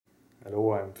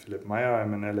Hello, I'm Philipp Meyer.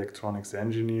 I'm an electronics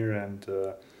engineer, and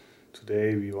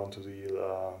today we want to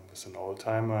deal with an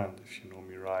old-timer. And if you know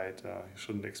me right, you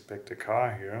shouldn't expect a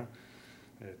car here.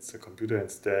 It's a computer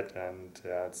instead, and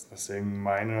it's nothing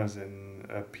minor than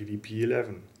a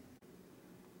pdp11.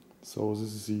 So this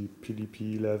is the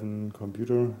pdp11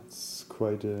 computer. It's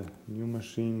quite a new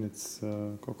machine. It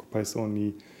occupies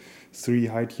only 3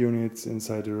 height units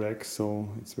inside the rack, so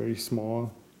it's very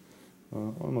small.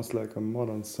 Almost like a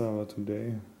modern server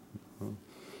today.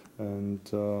 And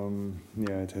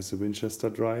it has a Winchester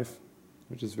drive,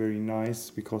 which is very nice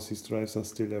because these drives are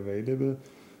still available.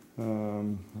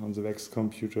 On the VEX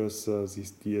computers,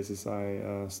 this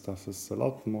DSSI stuff is a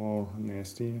lot more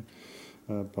nasty,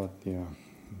 but yeah.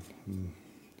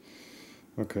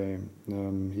 Okay,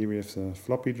 here we have the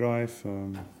floppy drive.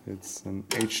 It's an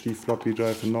HD floppy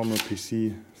drive, a normal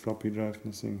PC floppy drive,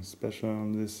 nothing special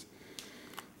on this.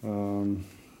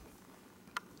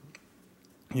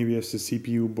 Here we have the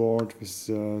CPU board with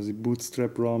the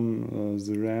bootstrap ROM,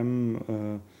 the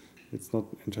RAM. It's not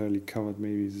entirely covered,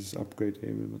 maybe this is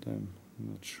upgradeable, but I'm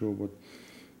not sure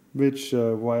which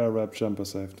wire wrap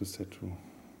jumpers I have to set to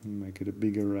make it a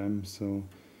bigger RAM. So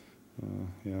I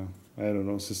don't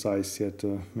know the size yet,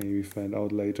 maybe find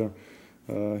out later.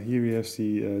 Here we have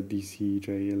the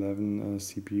DCJ11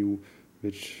 CPU,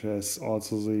 which has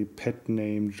also the pet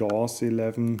name JAWS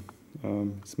 11.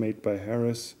 It's made by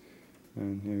Harris.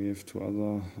 And here we have 2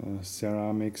 other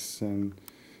ceramics, and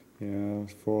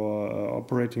for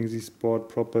operating this board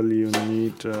properly you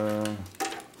need a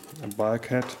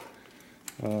bulkhead.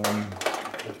 The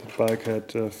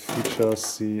bulkhead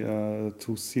features the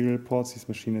 2 serial ports. This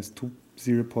machine has 2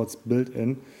 serial ports built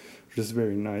in, which is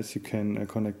very nice. You can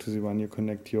connect to the one you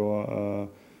connect your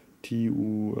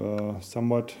TU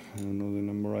somewhat, I don't know the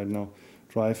number right now,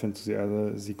 drive, and to the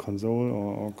other the console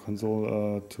or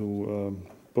console to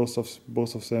both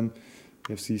of them.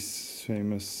 You have these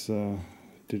famous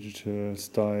digital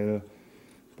style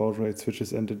baud rate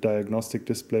switches and a diagnostic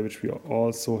display, which we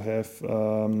also have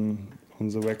on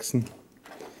the Wexen.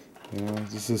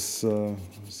 This is a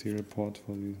serial port.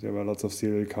 There were lots of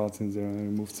serial cards in there. I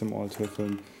removed them all to have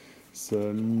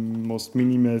the most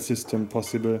minimal system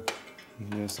possible.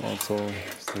 And there's also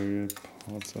serial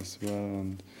ports as well,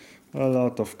 and a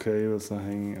lot of cables are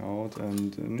hanging out,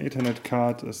 and an Ethernet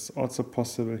card is also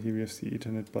possible. Here we have the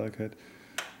Ethernet bulkhead,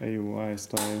 AUI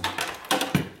style,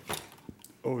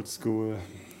 old school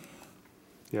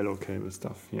yellow cable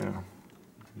stuff. Yeah,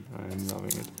 I'm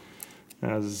loving it.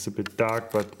 This is a bit dark,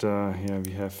 but here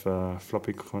we have a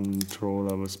floppy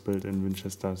controller with built-in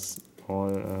Winchesters, all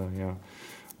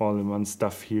in one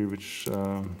stuff here, which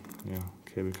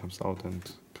cable comes out and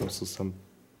goes to some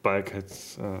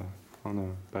bulkheads on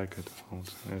a bulkhead out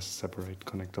as separate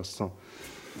connectors. So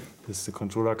this is the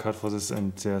controller card for this,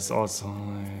 and there's also,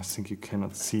 I think you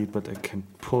cannot see it, but I can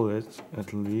pull it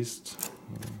at least.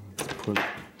 Pull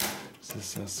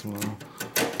this as well.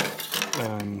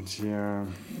 And here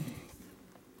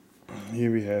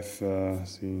we have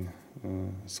the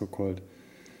so-called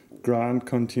grant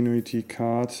continuity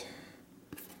card.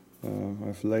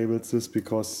 I've labeled this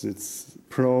because it's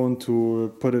prone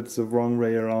to put it the wrong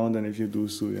way around, and if you do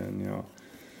so, then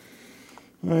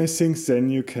I think then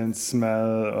you can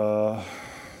smell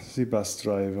the bus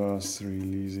drivers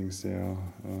releasing their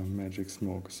magic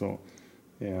smoke. So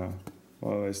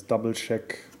always double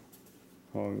check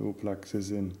how you plug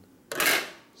this in.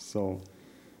 So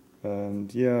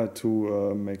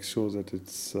to make sure that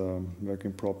it's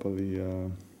working properly,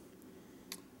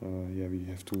 we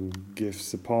have to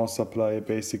give the power supply a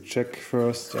basic check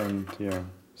first, and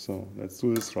so let's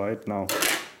do this right now.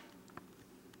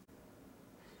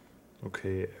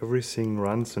 Okay, everything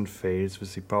runs and fails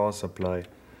with the power supply.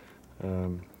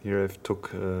 Here I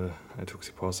took the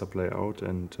power supply out,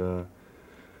 and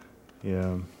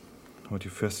what you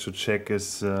first should check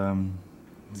is the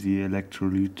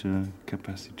electrolyte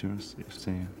capacitors. If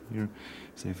they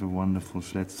have a wonderful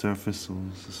flat surface, so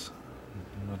this is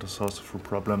not a source of a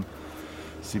problem.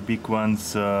 The big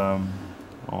ones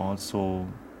also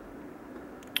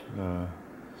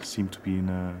seem to be in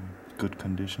a good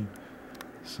condition,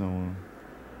 so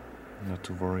not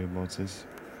to worry about this.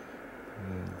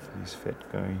 This fat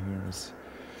guy here is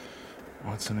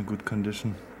also in a good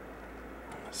condition.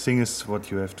 Thing is, what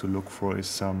you have to look for is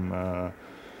some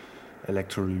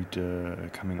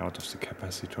electrolyte coming out of the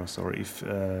capacitors, or if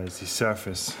the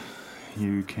surface,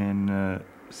 here you can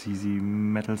see the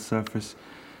metal surface,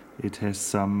 it has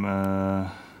some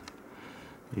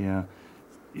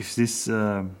if this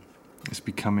is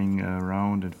becoming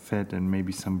round and fat, and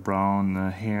maybe some brown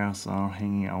hairs are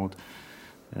hanging out,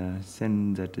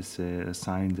 then that is a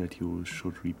sign that you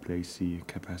should replace the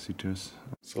capacitors.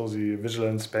 So the visual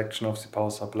inspection of the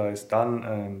power supply is done,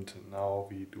 and now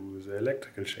we do the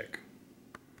electrical check.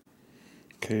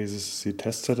 Okay, this is the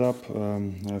test setup.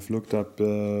 I've looked up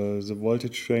the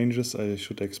voltage ranges I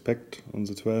should expect on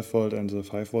the 12 volt and the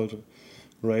 5 volt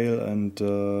rail, and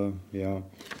we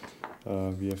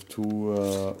have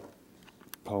two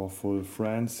powerful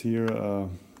friends here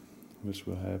which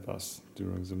will help us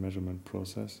during the measurement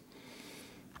process.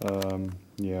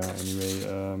 We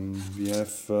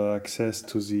have access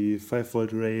to the 5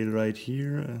 volt rail right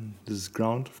here, and this is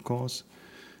ground, of course.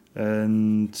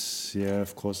 And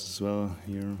of course as well,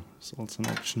 here is also an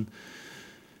option.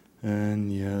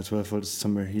 And 12 volt is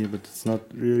somewhere here, but it's not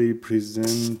really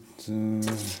present there.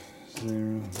 I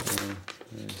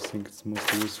think it's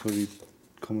mostly used for the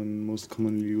most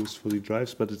commonly used for the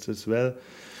drives, but it's as well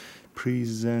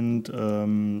present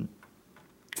on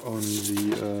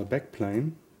the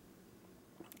backplane.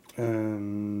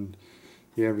 And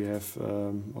we have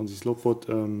on the slope volt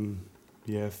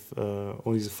we have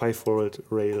only the 5 volt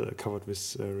rail covered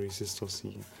with resistors.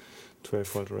 The 12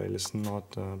 volt rail is not,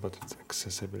 but it's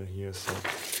accessible here. So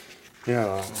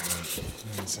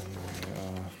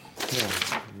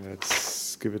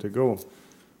let's give it a go.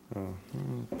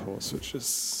 Power switch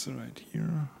is right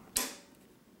here.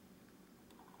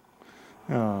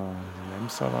 The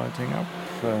lamps are lighting up,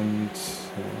 and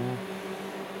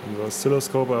on the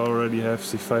oscilloscope I already have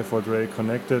the 5 volt rail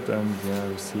connected, and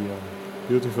we see a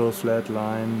beautiful flat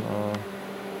line,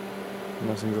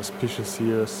 nothing suspicious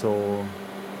here, so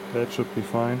that should be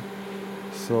fine.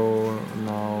 So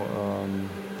now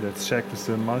let's check with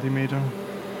the multimeter.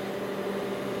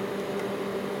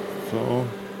 So,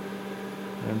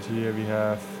 and here we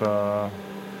have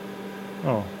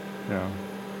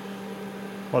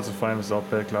also fine without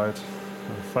backlight,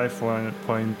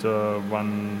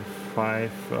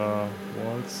 5.15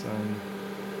 volts,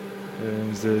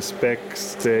 and the spec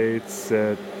states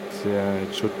that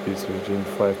it should be between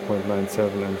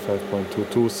 5.97 and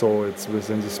 5.22, so it's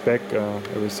within the spec,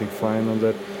 everything fine on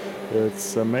that.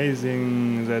 It's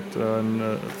amazing that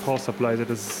a power supply that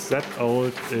is that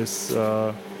old is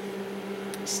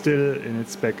still in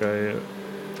its spec.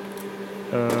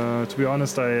 To be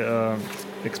honest, I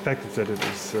expected that it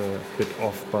is a bit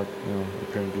off, but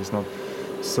apparently it's not.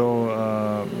 So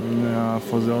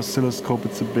for the oscilloscope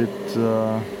it's a bit,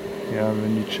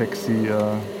 when you check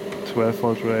the 12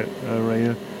 volt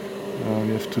rail,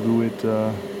 we have to do it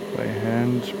by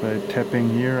hand, by tapping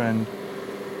here, and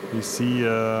you see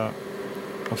a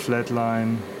flat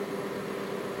line.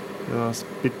 It's a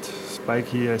bit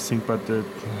spiky, I think, but it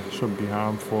shouldn't be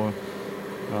harmful.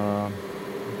 At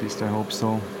least I hope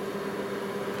so.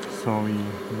 So we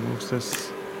remove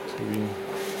this to be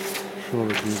sure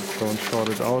that we don't short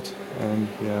it out, and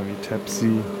we tap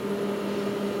the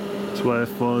 12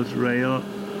 volt rail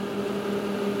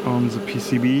on the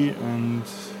PCB, and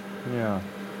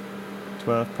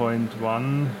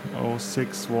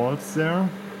 12.106 volts there.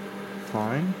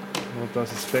 Fine. What does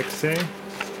the spec say?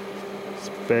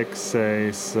 Spec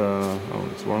says,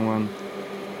 it's wrong one.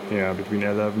 Between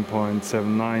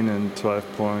 11.79 and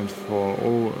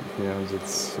 12.40.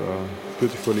 That's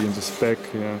beautifully in the spec.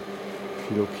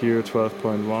 If you look here,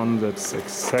 12.1, that's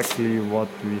exactly what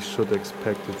we should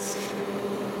expect. It's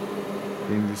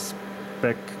in the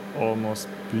spec almost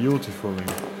beautifully.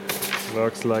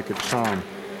 Works like a charm.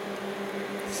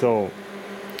 So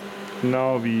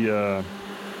now we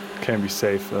can be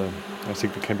safe. I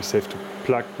think we can be safe to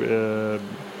plug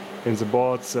in the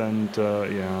boards and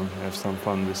have some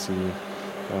fun with the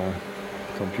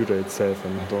computer itself,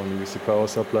 and not only with the power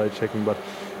supply checking, but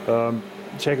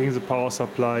checking the power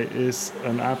supply is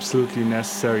an absolutely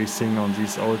necessary thing on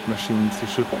these old machines. You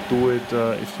should do it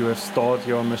if you have stored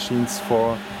your machines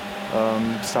for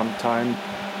some time,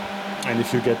 and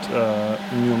if you get a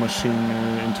new machine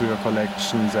into your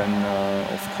collection, then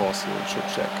of course you should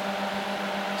check.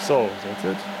 So that's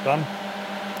it, done.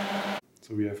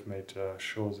 So we have made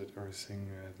sure that everything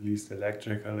at least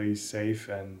electrically is safe,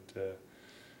 and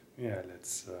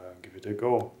let's give it a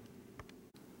go.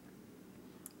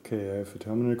 Okay, I have a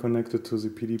terminal connected to the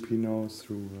PDP now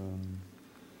through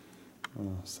a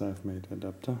self-made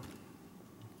adapter,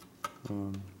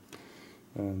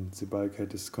 and the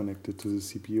bulkhead is connected to the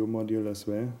CPU module as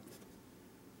well,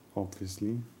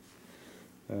 obviously,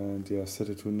 and set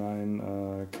it to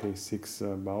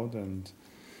 9K6 baud, and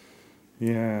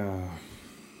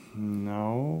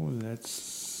now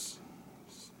let's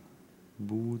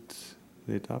boot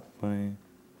it up by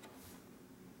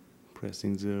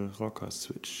pressing the rocker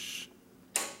switch.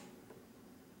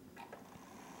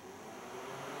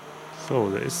 So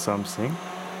there is something.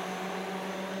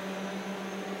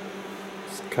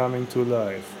 coming to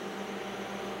life.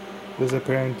 This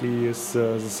apparently is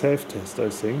the self-test, I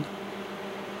think.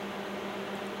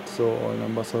 So all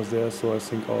numbers are there, so I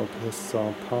think all tests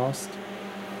are passed.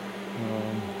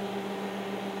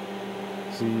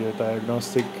 The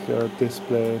diagnostic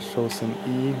display shows an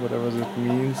E, whatever that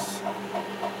means.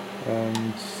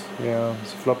 And yeah,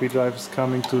 the floppy drive is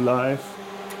coming to life.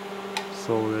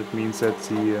 So that means that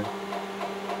the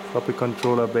floppy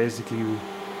controller basically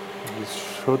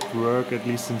should work, at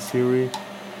least in theory.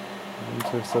 The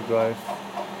tester drive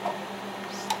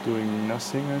is doing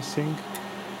nothing, I think.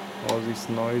 All these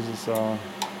noises are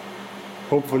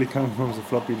hopefully coming from the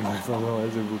floppy drive,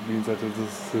 otherwise it would mean that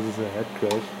this is a head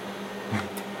crash.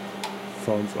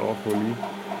 Sounds awfully.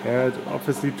 Yeah, it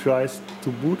obviously tries to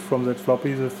boot from that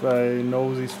floppy. If I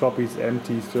know this floppy is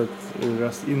empty, so it's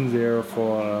just in there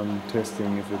for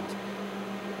testing. If it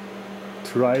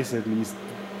tries at least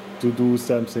to do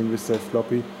something with that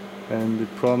floppy, and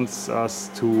it prompts us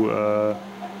to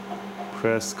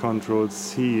press Ctrl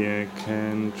C. I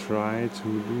can try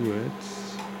to do it.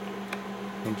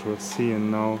 Ctrl C,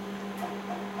 and now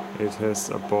it has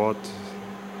abort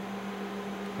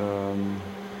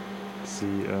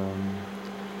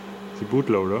the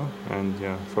bootloader, and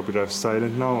yeah, floppy drive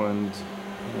silent now, and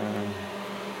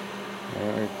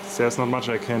there's not much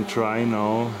I can try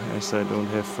now as I don't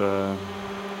have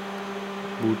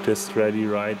boot test ready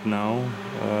right now.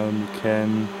 You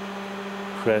can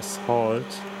press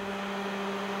halt,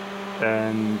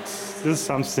 and this is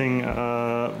something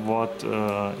what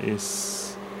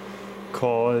is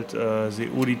called the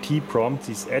ODT prompt,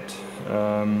 this add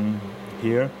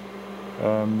here.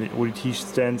 The ODT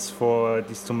stands for, at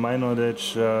least to my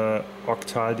knowledge,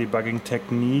 octal debugging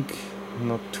technique,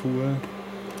 not tool.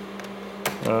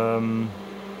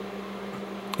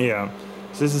 Yeah,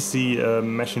 this is the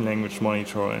machine language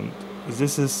monitor, and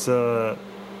this is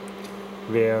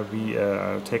where we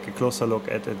take a closer look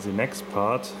at the next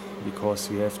part, because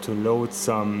we have to load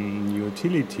some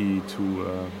utility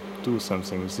to do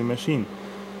something with the machine.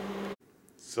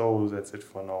 So that's it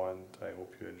for now, and I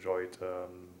hope you enjoyed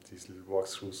these little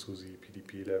walkthroughs through the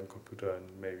pdp11 computer, and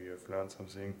maybe you've learned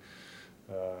something.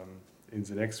 In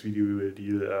the next video we will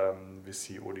deal with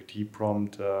the ODT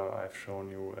prompt I've shown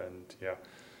you, and yeah,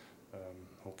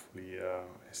 hopefully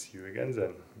I see you again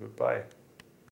then. Goodbye.